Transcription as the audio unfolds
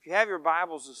you have your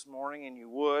Bibles this morning and you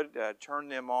would, turn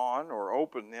them on or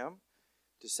open them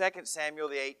to 2 Samuel,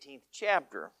 the 18th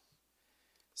chapter.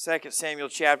 2 Samuel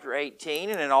chapter 18,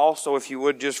 and then also, if you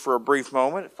would, just for a brief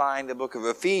moment, find the book of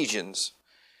Ephesians,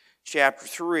 chapter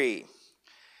 3.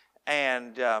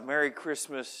 And Merry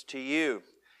Christmas to you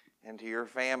and to your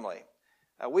family.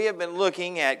 We have been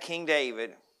looking at King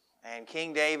David, and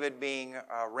King David being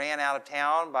ran out of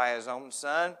town by his own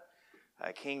son.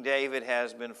 King David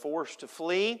has been forced to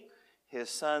flee his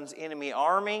son's enemy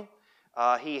army.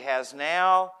 He has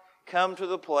now come to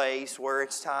the place where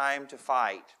it's time to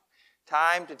fight.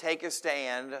 Time to take a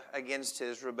stand against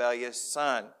his rebellious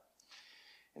son.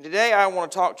 And today I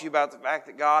want to talk to you about the fact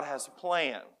that God has a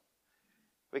plan.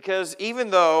 Because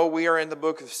even though we are in the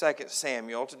book of 2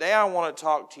 Samuel, today I want to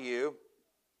talk to you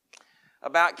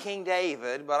about King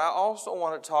David, but I also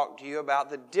want to talk to you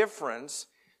about the difference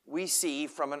we see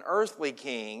from an earthly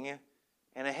king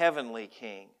and a heavenly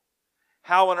king.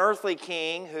 How an earthly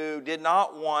king who did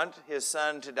not want his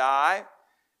son to die,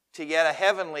 to get a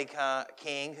heavenly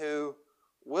king who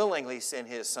willingly sent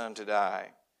his son to die.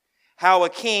 How a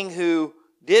king who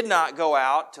did not go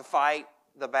out to fight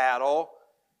the battle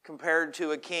compared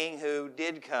to a king who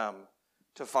did come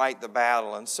to fight the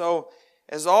battle. And so,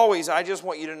 as always, I just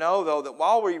want you to know, though, that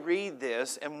while we read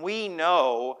this and we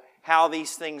know how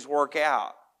these things work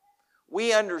out,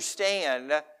 we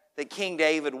understand that King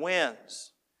David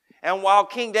wins. And while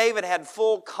King David had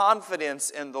full confidence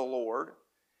in the Lord,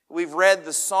 we've read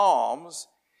the Psalms,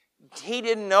 he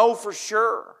didn't know for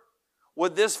sure.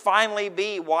 Would this finally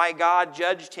be why God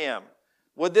judged him?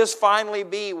 Would this finally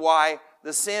be why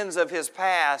the sins of his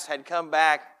past had come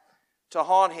back to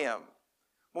haunt him?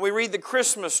 When we read the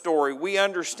Christmas story, we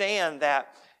understand that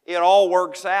it all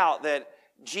works out, that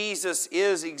Jesus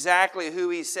is exactly who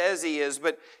He says He is.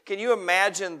 But can you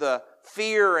imagine the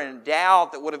fear and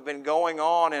doubt that would have been going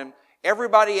on in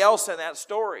everybody else in that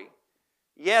story?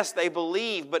 Yes, they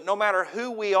believe, but no matter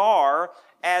who we are,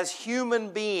 as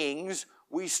human beings,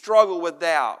 we struggle with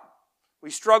doubt. We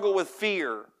struggle with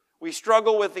fear. We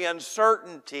struggle with the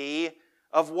uncertainty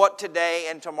of what today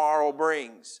and tomorrow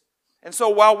brings. And so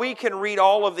while we can read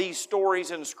all of these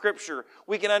stories in Scripture,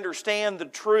 we can understand the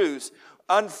truths.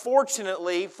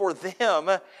 Unfortunately for them,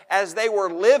 as they were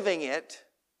living it,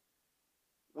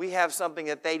 we have something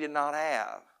that they did not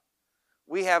have.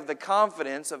 We have the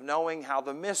confidence of knowing how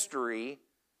the mystery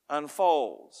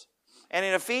unfolds. And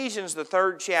in Ephesians, the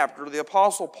 3rd chapter, the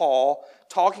Apostle Paul,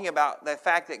 talking about the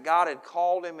fact that God had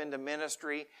called him into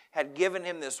ministry, had given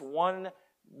him this one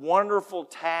wonderful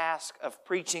task of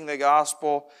preaching the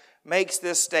gospel, makes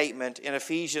this statement in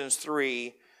Ephesians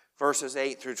 3, verses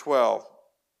 8 through 12.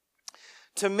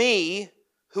 To me,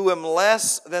 who am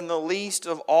less than the least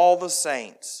of all the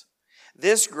saints,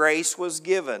 this grace was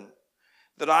given,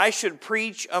 that I should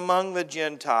preach among the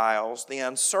Gentiles the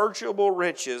unsearchable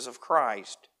riches of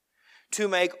Christ, to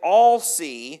make all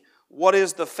see what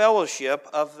is the fellowship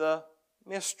of the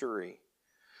mystery,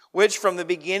 which from the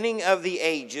beginning of the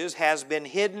ages has been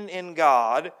hidden in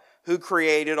God, who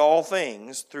created all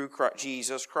things through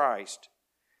Jesus Christ,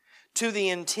 to the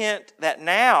intent that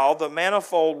now the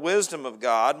manifold wisdom of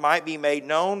God might be made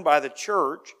known by the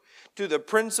church to the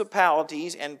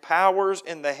principalities and powers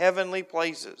in the heavenly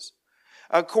places,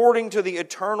 according to the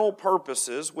eternal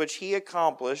purposes which He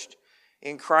accomplished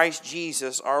in Christ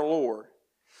Jesus our Lord,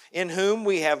 in whom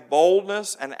we have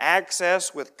boldness and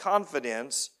access with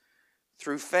confidence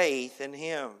through faith in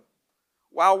Him.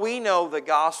 While we know the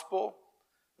gospel,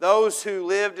 those who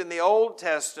lived in the Old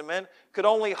Testament could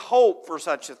only hope for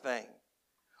such a thing.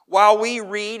 While we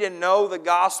read and know the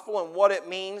gospel and what it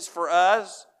means for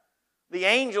us, the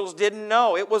angels didn't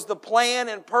know. It was the plan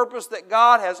and purpose that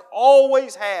God has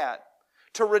always had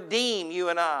to redeem you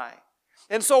and I.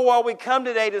 And so while we come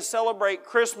today to celebrate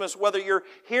Christmas, whether you're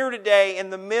here today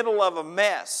in the middle of a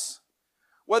mess,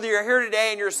 whether you're here today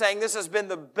and you're saying this has been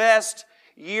the best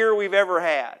year we've ever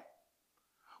had,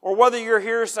 or whether you're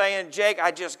here saying, Jake, I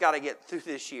just got to get through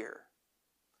this year.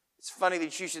 It's funny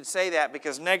that you should say that,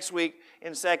 because next week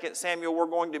in 2 Samuel we're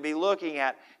going to be looking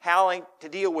at how to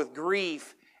deal with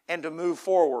grief and to move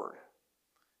forward.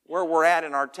 Where we're at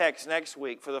in our text next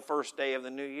week for the first day of the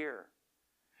new year.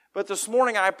 But this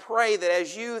morning I pray that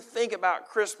as you think about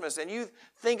Christmas and you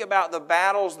think about the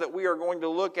battles that we are going to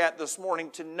look at this morning,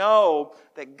 to know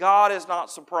that God is not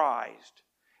surprised.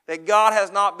 That God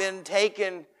has not been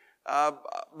taken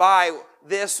by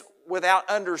this without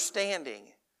understanding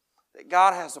that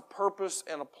God has a purpose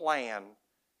and a plan.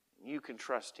 You can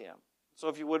trust Him. So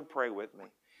if you would pray with me.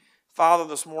 Father,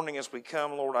 this morning as we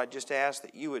come, Lord, I just ask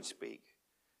that You would speak,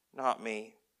 not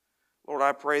me. Lord,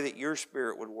 I pray that Your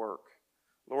Spirit would work.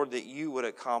 Lord, that you would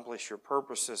accomplish your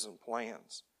purposes and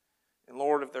plans. And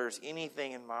Lord, if there's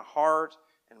anything in my heart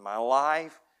and my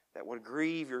life that would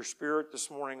grieve your Spirit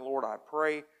this morning, Lord, I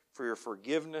pray for your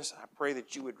forgiveness. I pray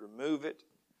that you would remove it.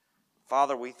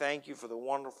 Father, we thank you for the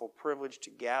wonderful privilege to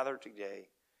gather today,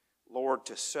 Lord,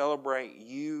 to celebrate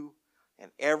you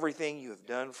and everything you have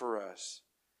done for us,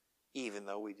 even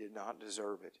though we did not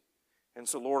deserve it. And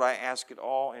so, Lord, I ask it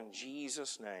all in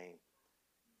Jesus' name.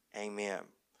 Amen.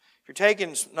 If you're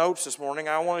taking notes this morning,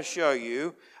 I want to show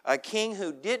you a king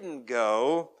who didn't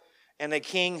go and a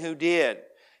king who did.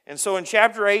 And so in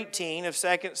chapter 18 of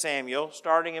 2 Samuel,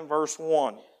 starting in verse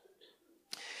 1,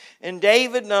 "And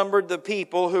David numbered the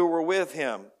people who were with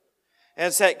him,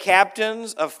 and set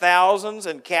captains of thousands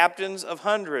and captains of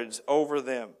hundreds over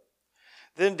them.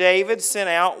 Then David sent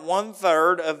out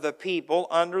 1/3 of the people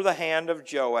under the hand of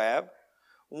Joab,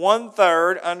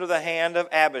 1/3 under the hand of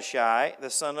Abishai, the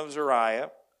son of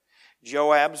Zeruiah,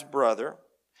 Joab's brother,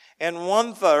 and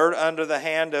 1/3 under the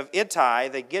hand of Ittai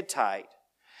the Gittite.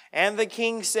 And the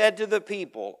king said to the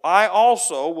people, I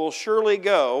also will surely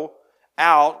go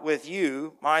out with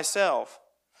you myself.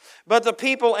 But the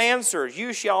people answered,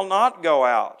 You shall not go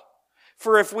out,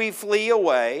 for if we flee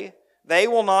away, they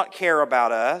will not care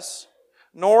about us,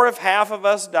 nor if half of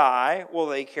us die, will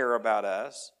they care about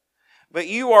us. But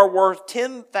you are worth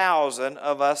 10,000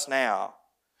 of us now,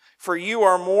 for you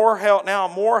are more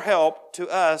help to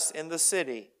us in the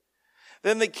city.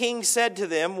 Then the king said to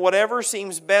them, Whatever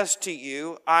seems best to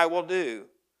you, I will do.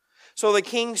 So the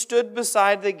king stood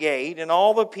beside the gate, and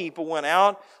all the people went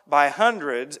out by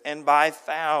hundreds and by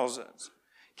thousands.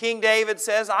 King David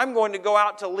says, I'm going to go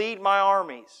out to lead my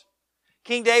armies.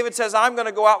 King David says, I'm going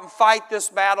to go out and fight this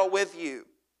battle with you.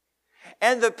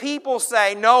 And the people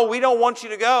say, No, we don't want you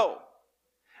to go.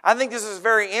 I think this is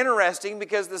very interesting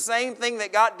because the same thing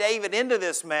that got David into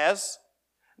this mess,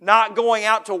 not going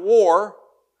out to war,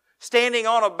 standing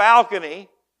on a balcony,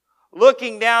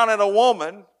 looking down at a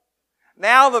woman,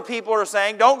 now the people are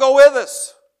saying, Don't go with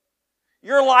us.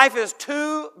 Your life is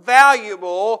too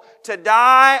valuable to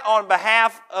die on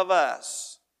behalf of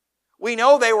us. We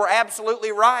know they were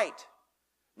absolutely right.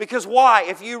 Because why?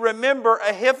 If you remember,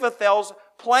 Ahithophel's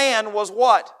plan was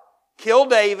what? Kill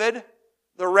David,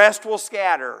 the rest will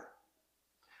scatter.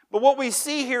 But what we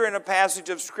see here in a passage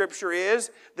of Scripture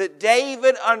is that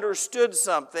David understood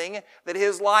something, that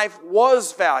his life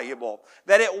was valuable,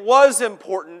 that it was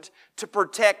important to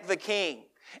protect the king.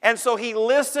 And so he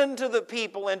listened to the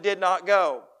people and did not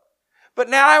go. But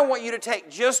now I want you to take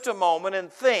just a moment and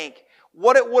think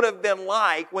what it would have been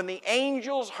like when the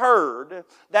angels heard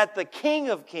that the King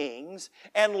of Kings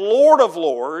and Lord of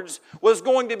Lords was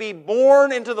going to be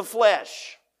born into the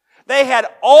flesh. They had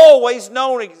always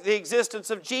known the existence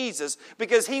of Jesus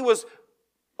because He was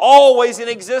always in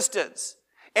existence.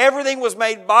 Everything was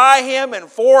made by Him and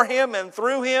for Him and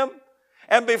through Him.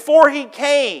 And before He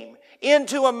came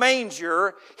into a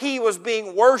manger, He was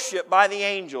being worshiped by the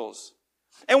angels.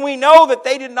 And we know that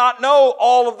they did not know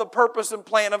all of the purpose and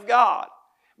plan of God.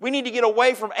 We need to get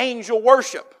away from angel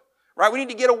worship, right? We need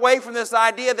to get away from this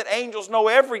idea that angels know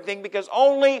everything because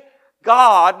only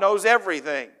God knows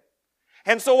everything.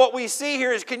 And so what we see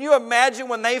here is, can you imagine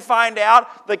when they find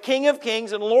out the King of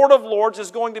Kings and Lord of Lords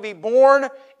is going to be born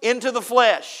into the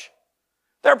flesh?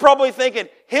 They're probably thinking,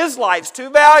 His life's too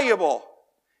valuable.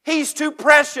 He's too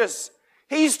precious.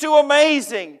 He's too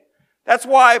amazing. That's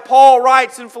why Paul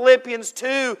writes in Philippians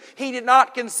 2, he did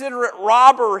not consider it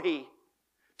robbery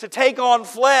to take on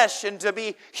flesh and to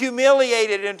be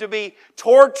humiliated and to be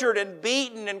tortured and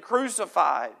beaten and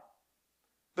crucified.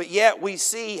 But yet we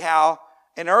see how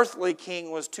an earthly king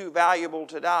was too valuable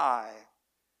to die,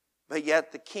 but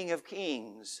yet the King of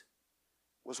Kings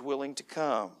was willing to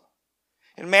come.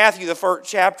 In Matthew, the 1st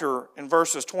chapter, in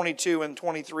verses 22 and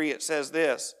 23, it says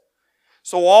this,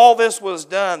 So all this was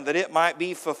done that it might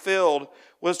be fulfilled,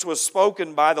 which was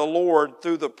spoken by the Lord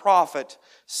through the prophet,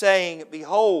 saying,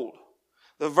 Behold,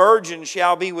 the virgin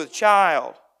shall be with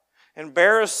child, and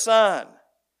bear a son,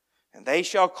 and they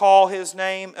shall call his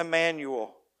name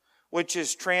Emmanuel, which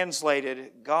is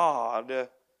translated, God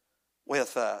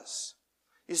with us.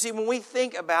 You see, when we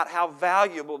think about how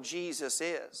valuable Jesus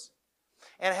is,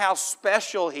 and how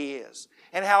special He is,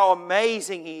 and how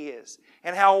amazing He is,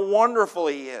 and how wonderful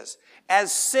He is,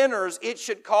 as sinners, it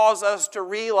should cause us to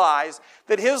realize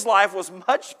that His life was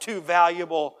much too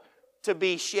valuable to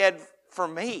be shed for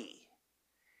me.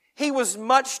 He was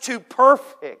much too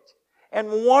perfect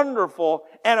and wonderful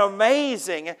and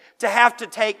amazing to have to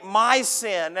take my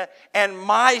sin and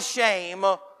my shame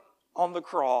on the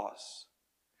cross.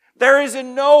 There is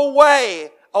in no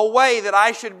way a way that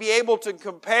I should be able to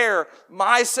compare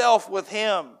myself with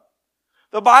Him.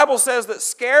 The Bible says that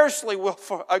scarcely will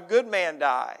a good man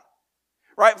die.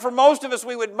 Right? For most of us,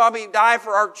 we would maybe die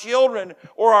for our children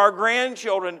or our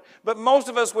grandchildren, but most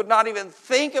of us would not even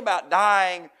think about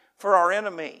dying for our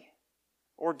enemy,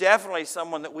 or definitely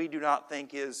someone that we do not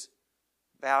think is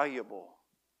valuable.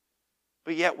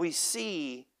 But yet we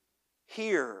see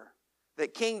here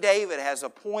that King David has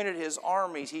appointed his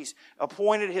armies, he's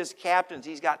appointed his captains,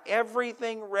 he's got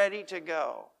everything ready to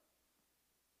go.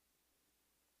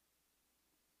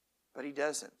 But he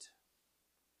doesn't.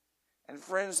 And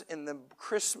friends, in the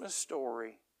Christmas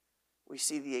story, we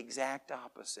see the exact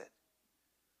opposite.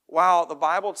 While the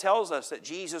Bible tells us that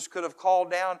Jesus could have called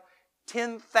down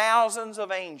 10,000s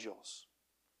of angels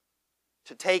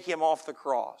to take him off the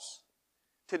cross,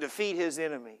 to defeat his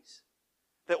enemies,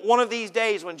 that one of these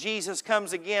days when Jesus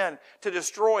comes again to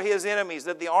destroy his enemies,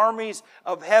 that the armies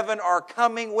of heaven are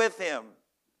coming with him,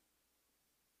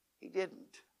 he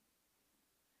didn't.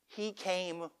 He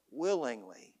came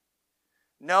willingly,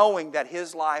 knowing that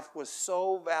his life was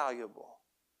so valuable,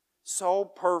 so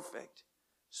perfect,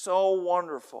 so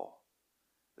wonderful,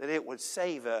 that it would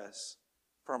save us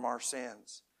from our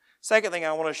sins. Second thing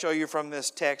I want to show you from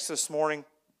this text this morning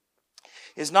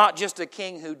is not just a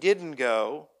king who didn't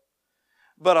go,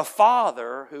 but a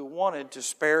father who wanted to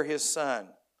spare his son.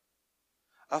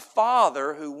 A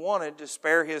father who wanted to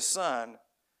spare his son,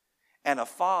 and a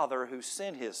father who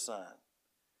sent his son.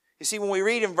 You see, when we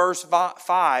read in verse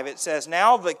 5, it says,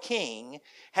 "Now the king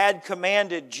had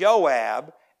commanded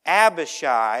Joab,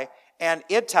 Abishai, and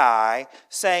Ittai,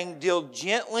 saying, 'Deal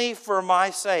gently for my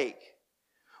sake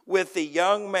with the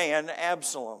young man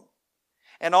Absalom.'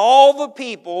 And all the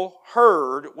people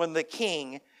heard when the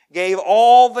king gave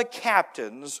all the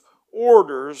captains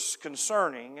orders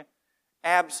concerning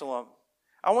Absalom."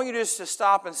 I want you just to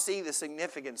stop and see the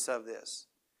significance of this.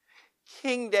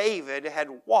 King David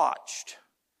had watched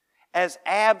as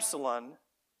Absalom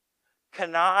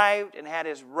connived and had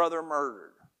his brother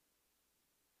murdered.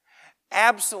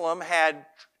 Absalom had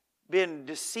been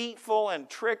deceitful and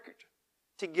tricked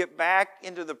to get back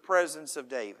into the presence of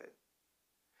David.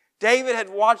 David had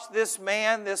watched this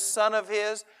man, this son of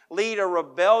his, lead a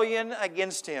rebellion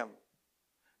against him,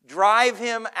 drive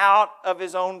him out of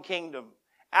his own kingdom,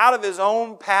 out of his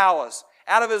own palace,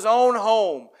 out of his own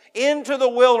home, into the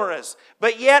wilderness.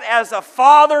 But yet, as a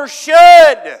father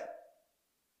should,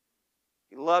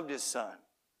 he loved his son.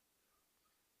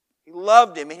 He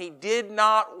loved him, and he did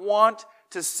not want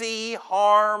to see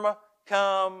harm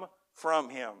come from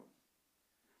him.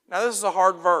 Now, this is a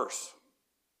hard verse,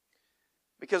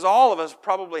 because all of us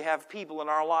probably have people in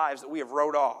our lives that we have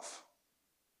wrote off.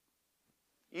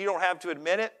 You don't have to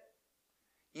admit it.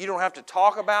 You don't have to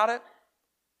talk about it.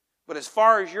 But as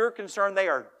far as you're concerned, they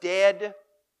are dead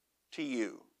to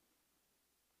you.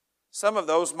 Some of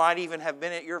those might even have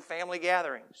been at your family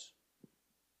gatherings.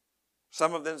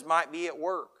 Some of them might be at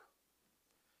work.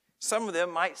 Some of them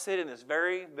might sit in this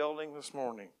very building this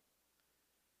morning.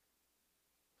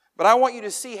 But I want you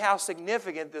to see how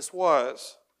significant this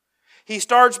was. He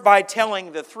starts by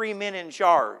telling the three men in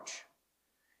charge,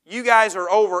 "You guys are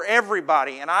over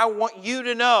everybody, and I want you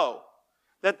to know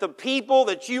that the people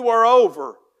that you are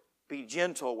over, be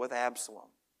gentle with Absalom."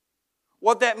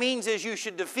 What that means is you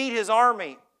should defeat his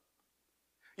army.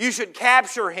 You should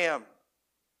capture him,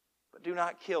 but do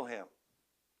not kill him.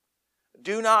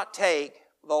 Do not take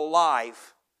the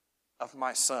life of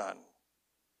my son.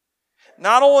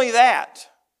 Not only that,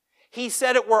 he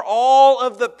said it where all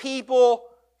of the people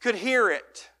could hear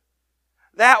it.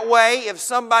 That way, if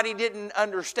somebody didn't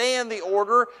understand the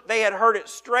order, they had heard it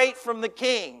straight from the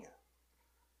king.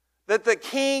 That the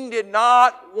king did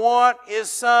not want his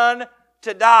son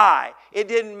to die. It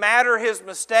didn't matter his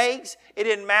mistakes. It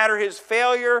didn't matter his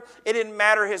failure. It didn't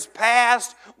matter his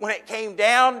past. When it came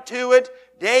down to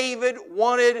it, David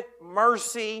wanted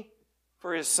mercy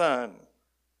for his son.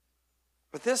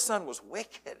 But this son was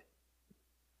wicked.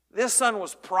 This son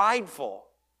was prideful.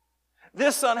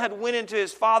 This son had went into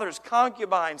his father's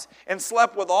concubines and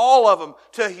slept with all of them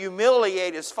to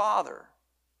humiliate his father.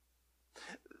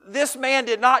 This man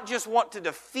did not just want to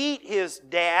defeat his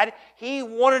dad. He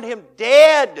wanted him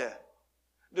dead,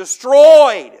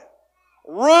 destroyed,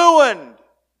 ruined.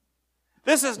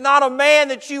 This is not a man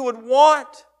that you would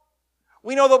want.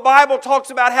 We know the Bible talks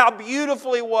about how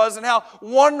beautiful he was and how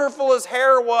wonderful his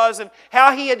hair was and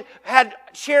how he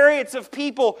had chariots of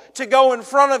people to go in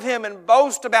front of him and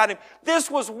boast about him. This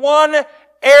was one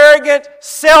arrogant,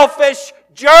 selfish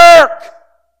jerk.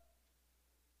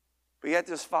 But yet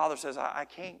this father says, I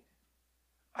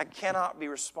cannot be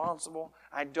responsible.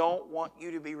 I don't want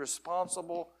you to be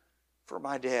responsible for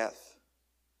my death.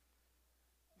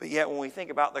 But yet when we think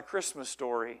about the Christmas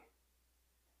story,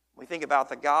 We think about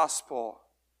the gospel.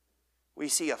 We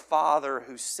see a father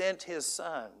who sent his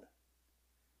son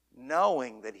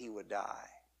knowing that he would die,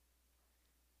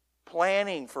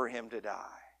 planning for him to die.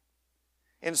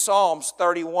 In Psalms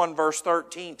 31 verse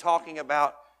 13, talking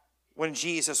about when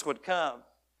Jesus would come.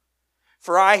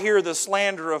 For I hear the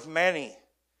slander of many.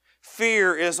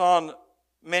 Fear is on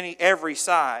every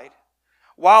side.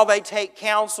 While they take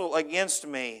counsel against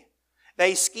me,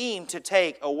 they scheme to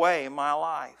take away my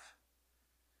life.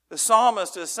 The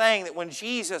psalmist is saying that when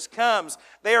Jesus comes,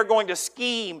 they are going to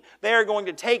scheme, they are going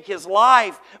to take his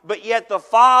life, but yet the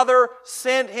Father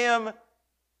sent him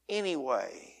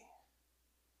anyway.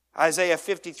 Isaiah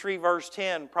 53 verse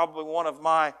 10, probably one of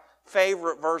my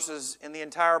favorite verses in the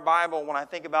entire Bible when I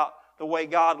think about the way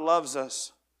God loves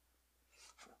us.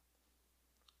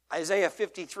 Isaiah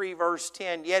 53 verse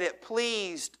 10, yet it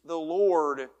pleased the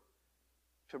Lord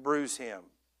to bruise him.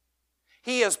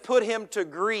 He has put him to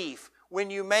grief when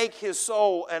you make his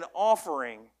soul an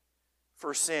offering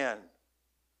for sin.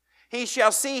 He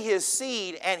shall see his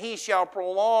seed, and he shall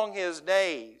prolong his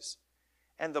days,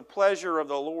 and the pleasure of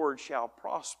the Lord shall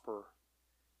prosper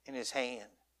in his hand.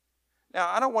 Now,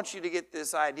 I don't want you to get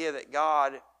this idea that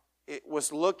God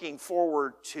was looking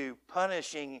forward to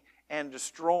punishing and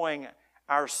destroying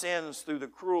our sins through the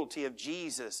cruelty of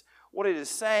Jesus. What it is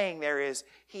saying there is,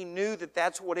 He knew that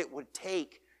that's what it would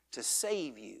take to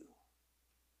save you.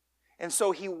 And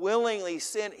so He willingly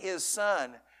sent His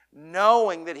Son,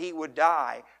 knowing that He would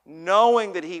die,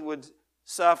 knowing that He would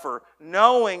suffer,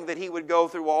 knowing that He would go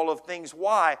through all of things.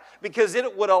 Why? Because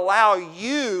it would allow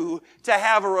you to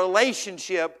have a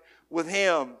relationship with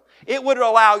Him. It would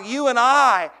allow you and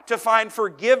I to find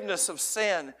forgiveness of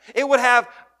sin. It would have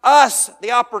us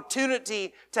the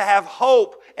opportunity to have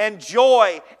hope and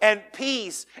joy and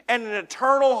peace and an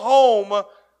eternal home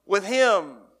with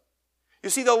Him. You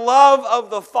see, the love of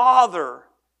the Father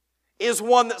is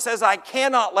one that says, I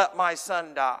cannot let my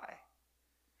Son die.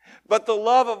 But the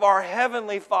love of our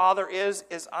Heavenly Father is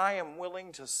I am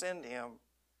willing to send Him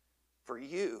for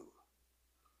you.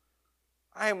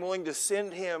 I am willing to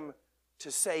send Him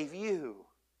to save you.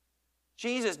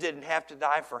 Jesus didn't have to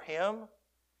die for him.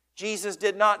 Jesus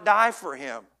did not die for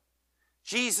him.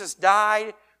 Jesus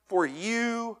died for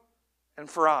you and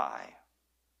for I.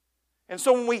 And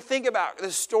so when we think about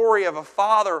the story of a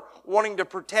father wanting to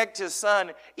protect his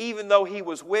son even though he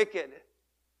was wicked,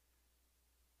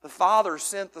 the Father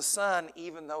sent the Son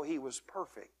even though He was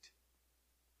perfect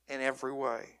in every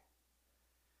way.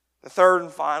 The third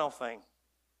and final thing,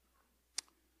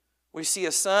 we see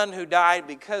a Son who died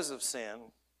because of sin,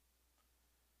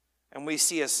 and we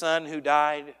see a Son who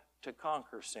died to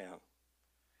conquer sin.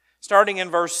 Starting in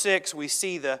verse 6, we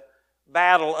see the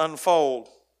battle unfold.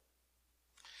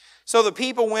 So the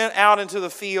people went out into the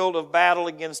field of battle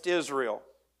against Israel,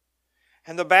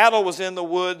 and the battle was in the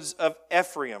woods of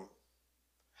Ephraim.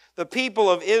 The people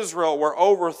of Israel were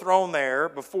overthrown there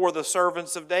before the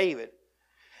servants of David,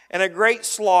 and a great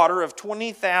slaughter of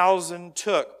 20,000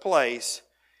 took place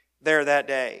there that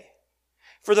day.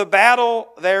 For the battle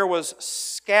there was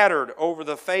scattered over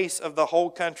the face of the whole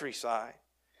countryside,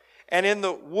 and in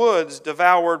the woods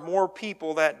devoured more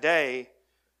people that day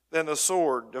than the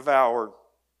sword devoured.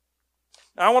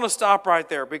 Now I want to stop right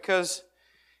there because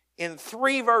in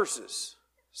 3 verses,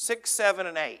 6, 7,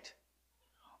 and 8,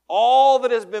 all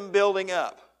that has been building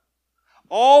up,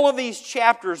 all of these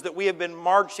chapters that we have been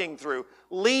marching through,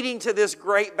 leading to this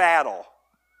great battle,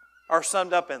 are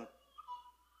summed up in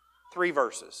 3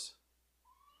 verses.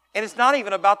 And it's not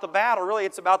even about the battle, really.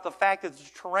 It's about the fact that the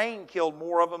terrain killed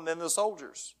more of them than the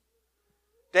soldiers.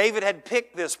 David had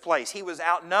picked this place. He was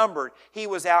outnumbered. He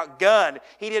was outgunned.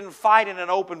 He didn't fight in an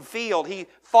open field. He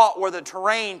fought where the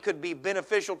terrain could be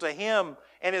beneficial to him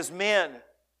and his men.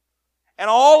 And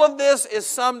all of this is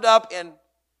summed up in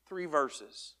 3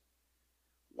 verses.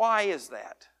 Why is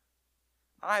that?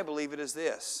 I believe it is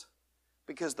this.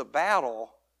 Because the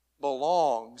battle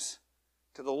belongs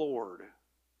to the Lord.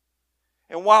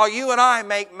 And while you and I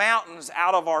make mountains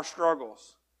out of our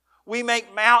struggles, we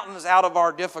make mountains out of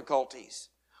our difficulties,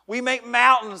 we make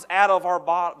mountains out of our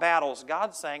battles,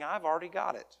 God's saying, I've already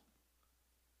got it.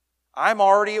 I'm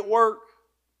already at work.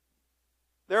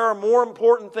 There are more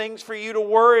important things for you to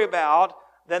worry about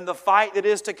than the fight that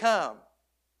is to come,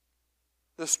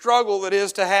 the struggle that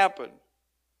is to happen.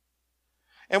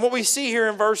 And what we see here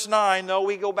in verse 9, though,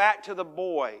 we go back to the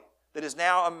boy that is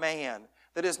now a man,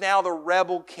 that is now the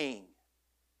rebel king,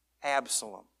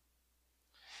 Absalom.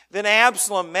 Then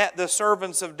Absalom met the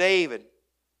servants of David.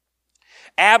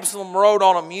 Absalom rode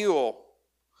on a mule.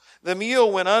 The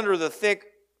mule went under the thick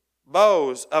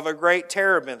boughs of a great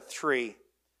terebinth tree,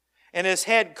 and his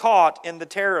head caught in the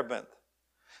terebinth.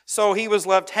 So he was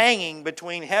left hanging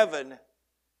between heaven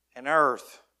and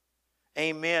earth.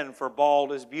 Amen, for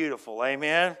bald is beautiful.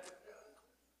 Amen.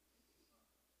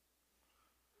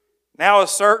 Now a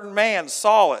certain man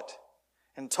saw it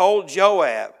and told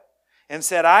Joab and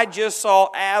said, I just saw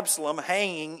Absalom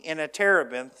hanging in a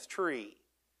terebinth tree.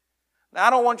 Now I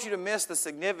don't want you to miss the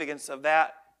significance of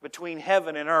that between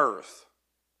heaven and earth.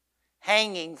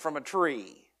 Hanging from a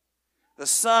tree. The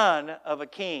son of a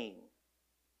king.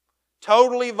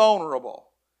 Totally vulnerable.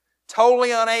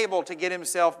 Totally unable to get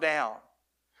himself down.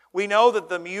 We know that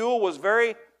the mule was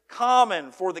very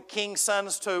common for the king's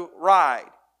sons to ride.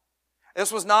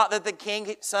 This was not that the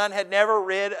king's son had never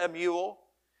rid a mule.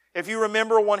 If you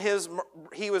remember when his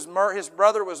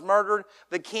brother was murdered,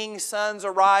 the king's sons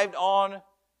arrived on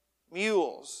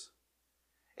mules.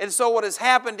 And so what has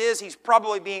happened is he's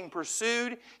probably being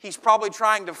pursued. He's probably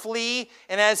trying to flee.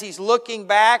 And as he's looking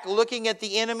back, looking at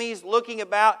the enemies, looking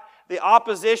about the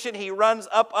opposition, he runs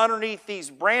up underneath these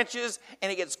branches and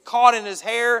he gets caught in his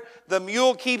hair. The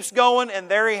mule keeps going and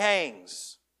there he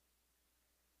hangs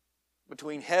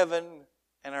between heaven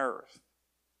and earth.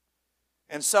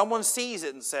 And someone sees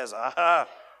it and says,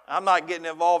 I'm not getting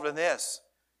involved in this.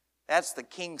 That's the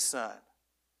king's son.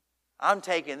 I'm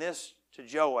taking this to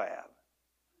Joab,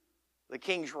 the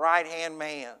king's right-hand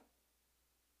man,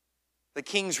 the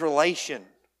king's relation.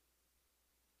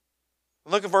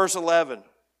 Look at verse 11.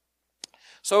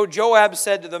 So Joab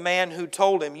said to the man who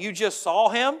told him, you just saw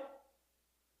him?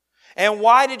 And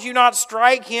why did you not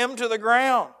strike him to the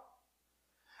ground?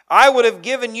 I would have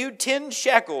given you 10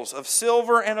 shekels of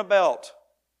silver and a belt.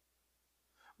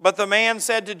 But the man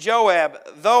said to Joab,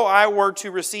 though I were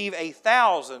to receive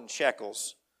 1,000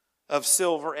 shekels of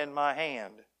silver in my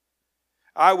hand,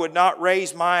 I would not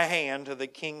raise my hand to the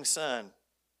king's son.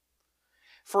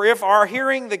 For if our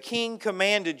hearing the king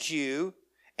commanded you,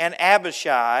 and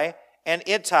Abishai, and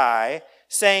Ittai,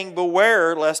 saying,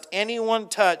 beware lest anyone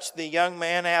touch the young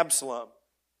man Absalom.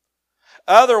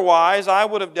 Otherwise I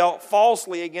would have dealt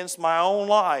falsely against my own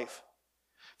life,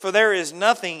 for there is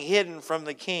nothing hidden from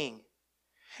the king.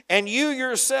 And you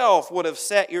yourself would have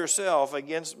set yourself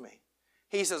against me.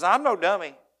 He says, I'm no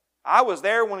dummy. I was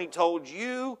there when he told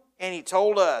you and he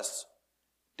told us,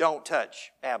 don't touch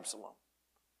Absalom.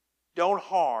 Don't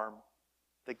harm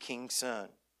the king's son.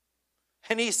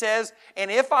 And he says,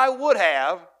 and if I would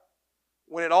have,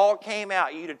 when it all came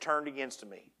out, you'd have turned against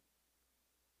me.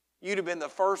 You'd have been the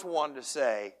first one to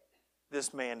say,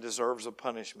 this man deserves a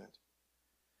punishment.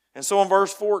 And so in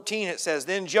verse 14 it says,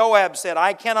 then Joab said,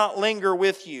 I cannot linger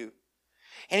with you.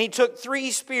 And he took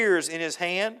 3 spears in his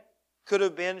hand, could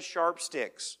have been sharp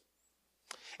sticks,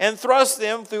 and thrust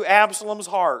them through Absalom's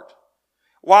heart,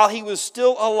 while he was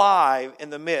still alive in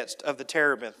the midst of the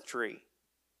terebinth tree.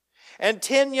 And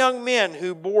 10 young men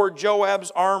who bore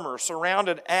Joab's armor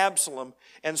surrounded Absalom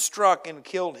and struck and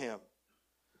killed him.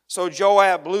 So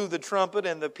Joab blew the trumpet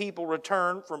and the people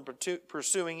returned from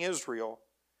pursuing Israel.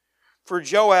 For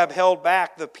Joab held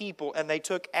back the people and they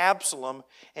took Absalom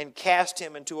and cast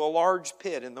him into a large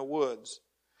pit in the woods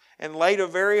and laid a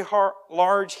very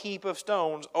large heap of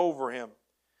stones over him.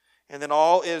 And then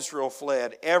all Israel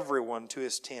fled, everyone to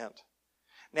his tent.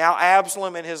 Now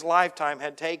Absalom in his lifetime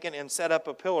had taken and set up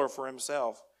a pillar for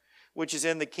himself, which is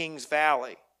in the king's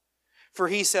valley. For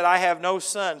he said, I have no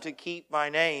son to keep my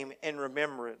name in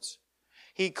remembrance.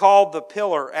 He called the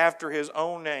pillar after his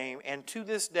own name, and to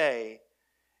this day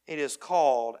it is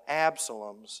called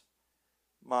Absalom's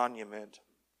monument.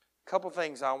 A couple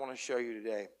things I want to show you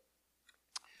today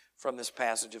from this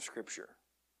passage of Scripture.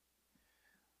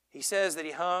 He says that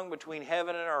he hung between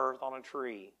heaven and earth on a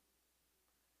tree.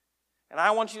 And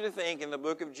I want you to think in the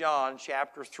book of John,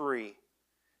 chapter 3,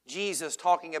 Jesus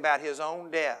talking about his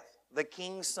own death, the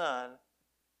king's son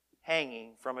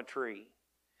hanging from a tree,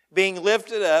 being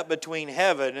lifted up between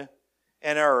heaven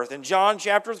and earth. In John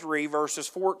chapter 3, verses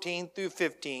 14 through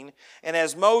 15, and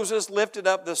as Moses lifted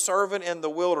up the servant in the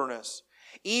wilderness,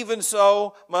 even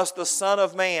so must the Son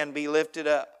of Man be lifted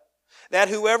up, that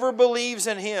whoever believes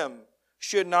in him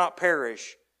should not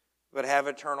perish, but have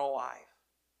eternal life.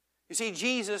 You see,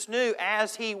 Jesus knew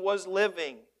as he was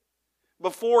living,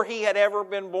 before he had ever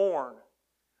been born,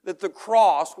 that the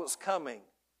cross was coming.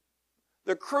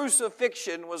 The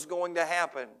crucifixion was going to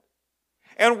happen.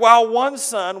 And while one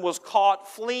son was caught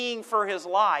fleeing for his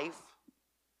life,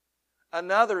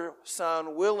 another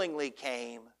son willingly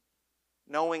came,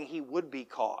 knowing he would be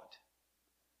caught,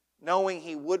 knowing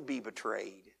he would be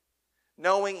betrayed,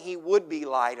 knowing he would be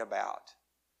lied about,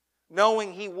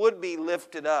 knowing he would be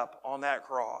lifted up on that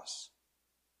cross.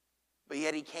 But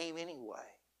yet he came anyway.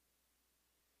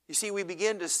 You see, we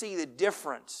begin to see the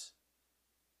difference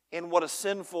in what a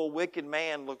sinful, wicked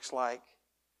man looks like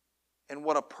and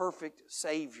what a perfect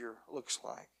Savior looks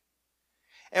like.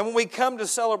 And when we come to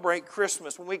celebrate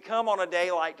Christmas, when we come on a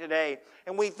day like today,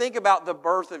 and we think about the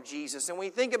birth of Jesus, and we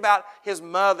think about His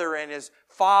mother and His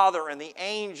father and the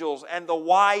angels and the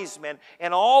wise men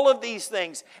and all of these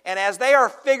things, and as they are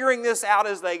figuring this out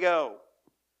as they go,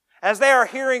 as they are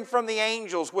hearing from the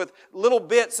angels with little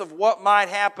bits of what might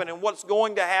happen and what's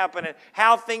going to happen and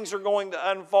how things are going to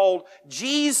unfold,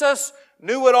 Jesus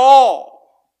knew it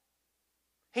all.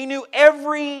 He knew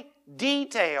every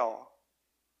detail.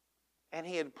 And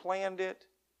He had planned it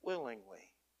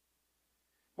willingly.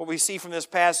 What we see from this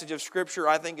passage of Scripture,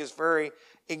 I think, is very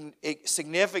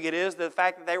significant, is the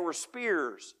fact that there were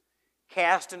spears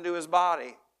cast into His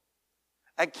body.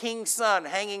 A king's son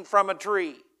hanging from a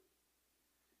tree.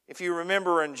 If you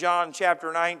remember in John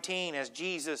chapter 19, as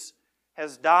Jesus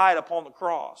has died upon the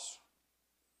cross.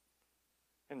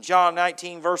 In John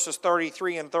 19, verses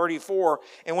 33 and 34,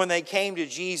 and when they came to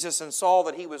Jesus and saw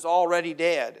that He was already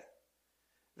dead,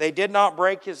 they did not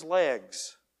break His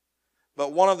legs,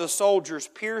 but one of the soldiers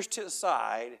pierced His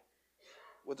side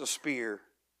with a spear.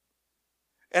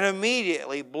 And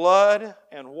immediately blood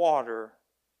and water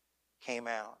came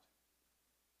out.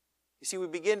 You see, we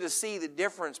begin to see the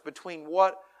difference between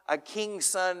what a king's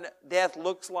son death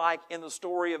looks like in the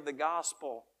story of the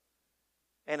gospel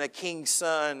and a king's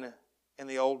son in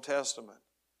the Old Testament.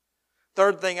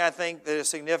 Third thing I think that is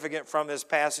significant from this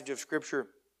passage of Scripture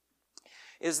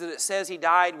is that it says He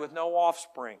died with no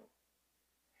offspring.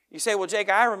 You say, well, Jake,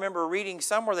 I remember reading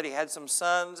somewhere that He had some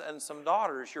sons and some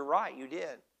daughters. You're right, you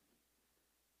did.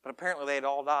 But apparently they had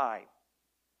all died.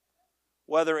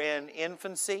 Whether in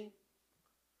infancy,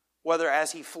 whether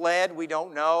as He fled, we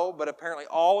don't know, but apparently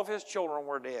all of His children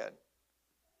were dead.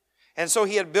 And so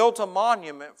He had built a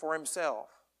monument for Himself.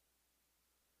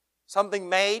 Something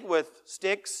made with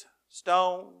sticks,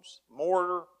 stones,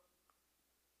 mortar.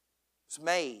 It was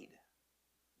made.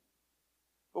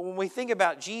 But when we think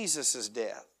about Jesus'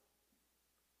 death,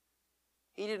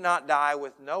 He did not die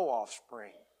with no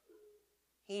offspring.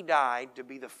 He died to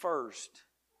be the first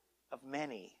of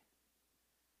many.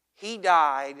 He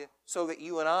died so that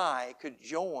you and I could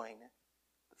join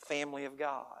the family of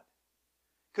God.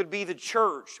 Could be the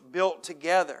church built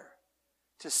together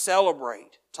to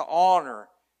celebrate, to honor,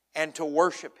 and to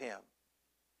worship Him.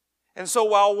 And so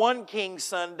while one king's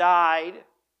son died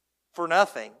for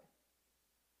nothing,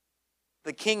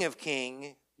 the King of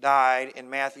Kings died in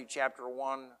Matthew chapter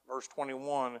 1, verse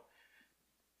 21,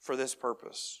 for this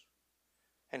purpose.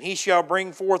 And He shall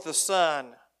bring forth a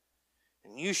son,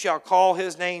 and you shall call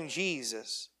His name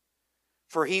Jesus,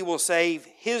 for He will save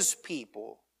His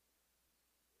people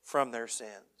from their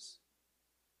sins.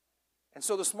 And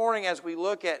so this morning, as we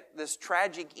look at this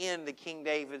tragic end to King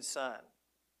David's son,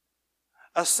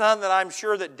 a son that I'm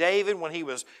sure that David, when he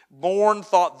was born,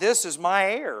 thought, this is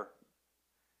my heir.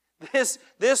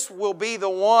 This will be the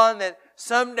one that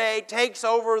someday takes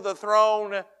over the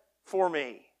throne for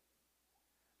me.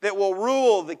 That will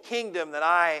rule the kingdom that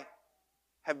I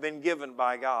have been given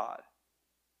by God.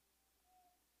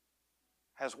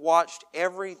 Has watched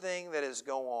everything that has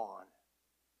gone on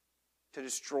to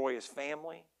destroy his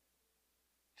family,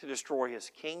 to destroy his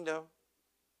kingdom,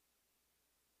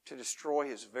 to destroy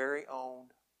his very own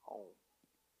home.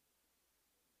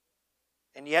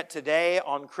 And yet today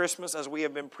on Christmas, as we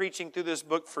have been preaching through this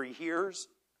book for years,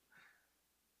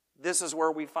 this is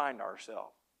where we find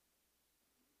ourselves.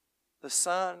 The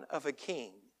son of a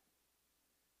king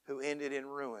who ended in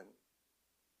ruin.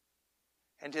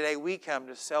 And today we come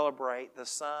to celebrate the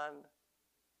Son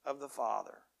of the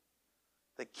Father,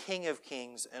 the King of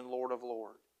Kings and Lord of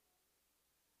Lords,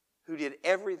 who did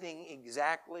everything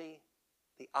exactly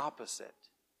the opposite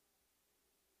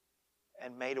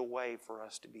and made a way for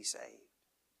us to be saved.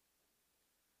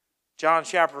 John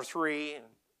chapter 3,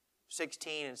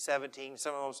 16 and 17,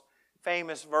 some of the most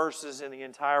famous verses in the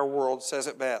entire world, says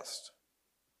it best.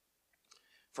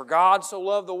 For God so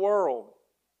loved the world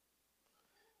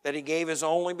that He gave His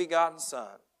only begotten Son,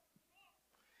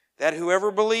 that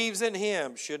whoever believes in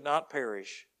Him should not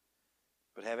perish,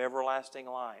 but have everlasting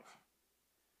life.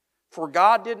 For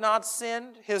God did not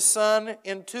send His Son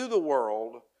into the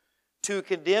world to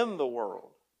condemn the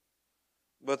world,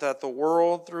 but that the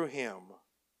world through Him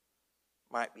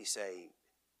might be saved.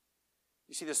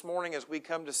 You see, this morning as we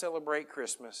come to celebrate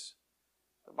Christmas,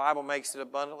 the Bible makes it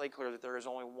abundantly clear that there is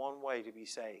only one way to be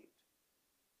saved.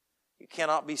 You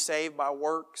cannot be saved by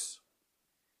works.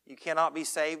 You cannot be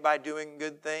saved by doing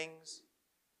good things.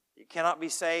 You cannot be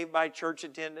saved by church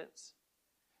attendance.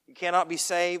 You cannot be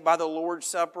saved by the Lord's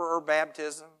Supper or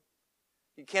baptism.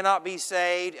 You cannot be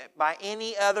saved by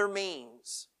any other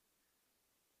means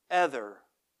other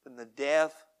than the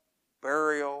death,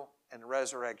 burial, and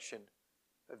resurrection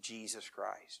of Jesus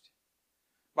Christ.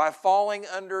 By falling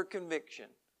under conviction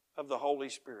of the Holy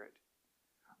Spirit,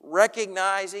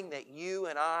 recognizing that you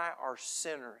and I are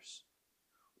sinners,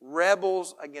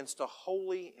 rebels against a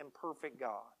holy and perfect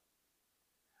God,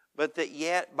 but that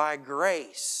yet by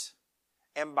grace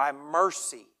and by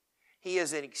mercy, He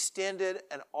has extended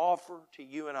an offer to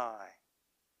you and I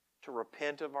to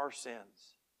repent of our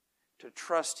sins, to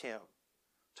trust Him,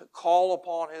 to call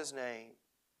upon His name,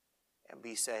 and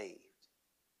be saved.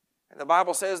 And the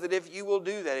Bible says that if you will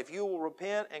do that, if you will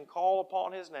repent and call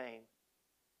upon His name,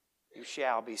 you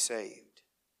shall be saved.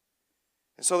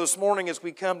 And so this morning as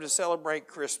we come to celebrate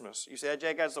Christmas, you say,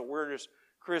 Jake, that's the weirdest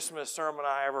Christmas sermon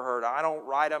I ever heard. I don't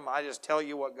write them, I just tell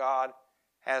you what God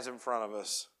has in front of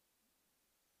us.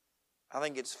 I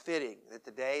think it's fitting that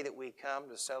the day that we come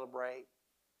to celebrate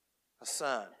a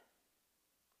son,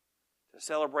 to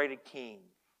celebrate a king,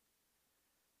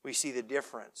 we see the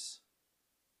difference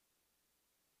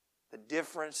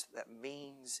that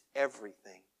means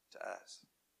everything to us.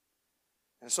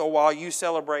 And so while you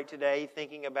celebrate today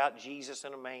thinking about Jesus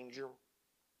in a manger,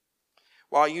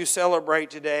 while you celebrate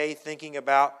today thinking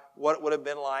about what it would have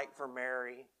been like for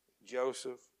Mary,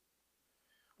 Joseph,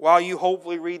 while you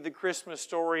hopefully read the Christmas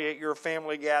story at your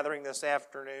family gathering this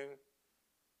afternoon,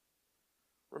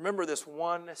 remember this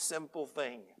one simple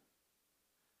thing,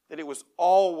 that it was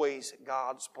always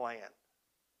God's plan.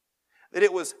 That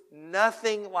it was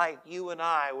nothing like you and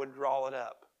I would draw it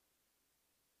up.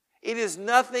 It is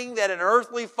nothing that an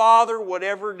earthly father would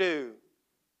ever do.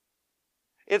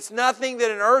 It's nothing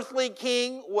that an earthly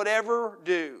king would ever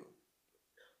do.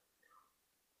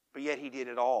 But yet He did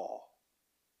it all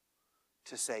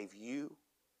to save you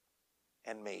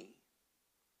and me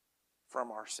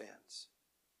from our sins.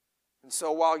 And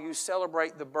so while you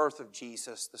celebrate the birth of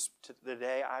Jesus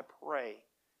today, I pray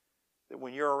that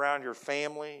when you're around your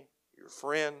family, your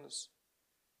friends,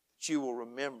 that you will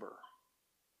remember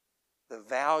the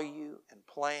value and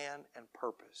plan and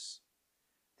purpose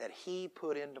that He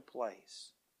put into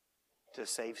place to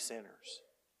save sinners.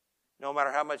 No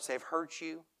matter how much they've hurt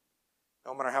you,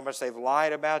 no matter how much they've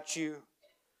lied about you,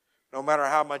 no matter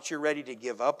how much you're ready to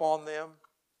give up on them,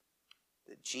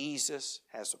 that Jesus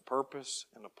has a purpose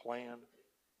and a plan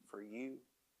for you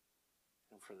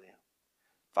and for them.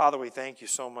 Father, we thank you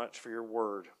so much for your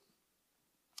word.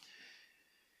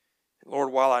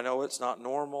 Lord, while I know it's not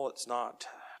normal, it's not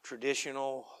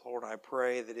traditional, Lord, I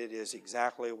pray that it is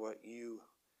exactly what you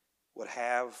would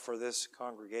have for this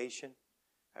congregation.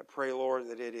 I pray, Lord,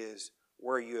 that it is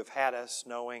where you have had us,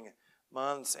 knowing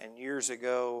months and years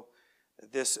ago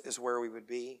that this is where we would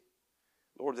be.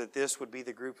 Lord, that this would be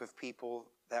the group of people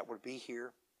that would be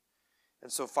here.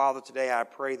 And so, Father, today I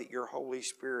pray that your Holy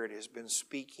Spirit has been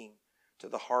speaking to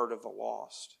the heart of the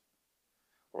lost.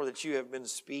 Lord, that you have been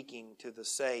speaking to the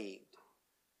saved.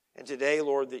 And today,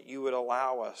 Lord, that you would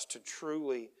allow us to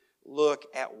truly look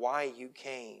at why you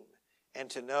came and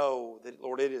to know that,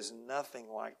 Lord, it is nothing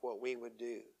like what we would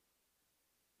do.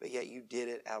 But yet you did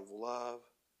it out of love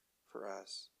for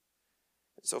us.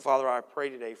 And so, Father, I pray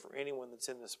today for anyone that's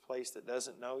in this place that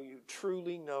doesn't know you,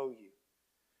 truly know you,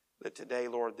 that today,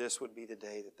 Lord, this would be the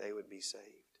day that they would be saved.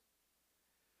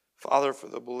 Father, for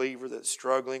the believer that's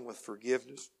struggling with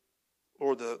forgiveness,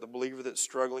 Lord, the believer that's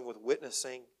struggling with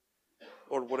witnessing,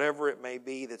 Lord, whatever it may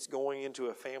be that's going into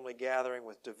a family gathering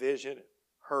with division,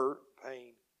 hurt,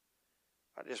 pain,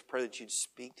 I just pray that you'd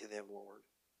speak to them, Lord.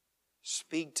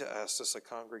 Speak to us as a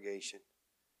congregation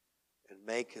and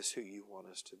make us who you want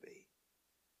us to be.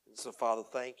 And so, Father,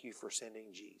 thank you for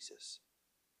sending Jesus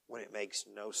when it makes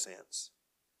no sense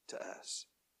to us.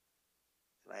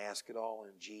 And I ask it all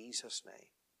in Jesus'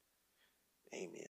 name. Amen.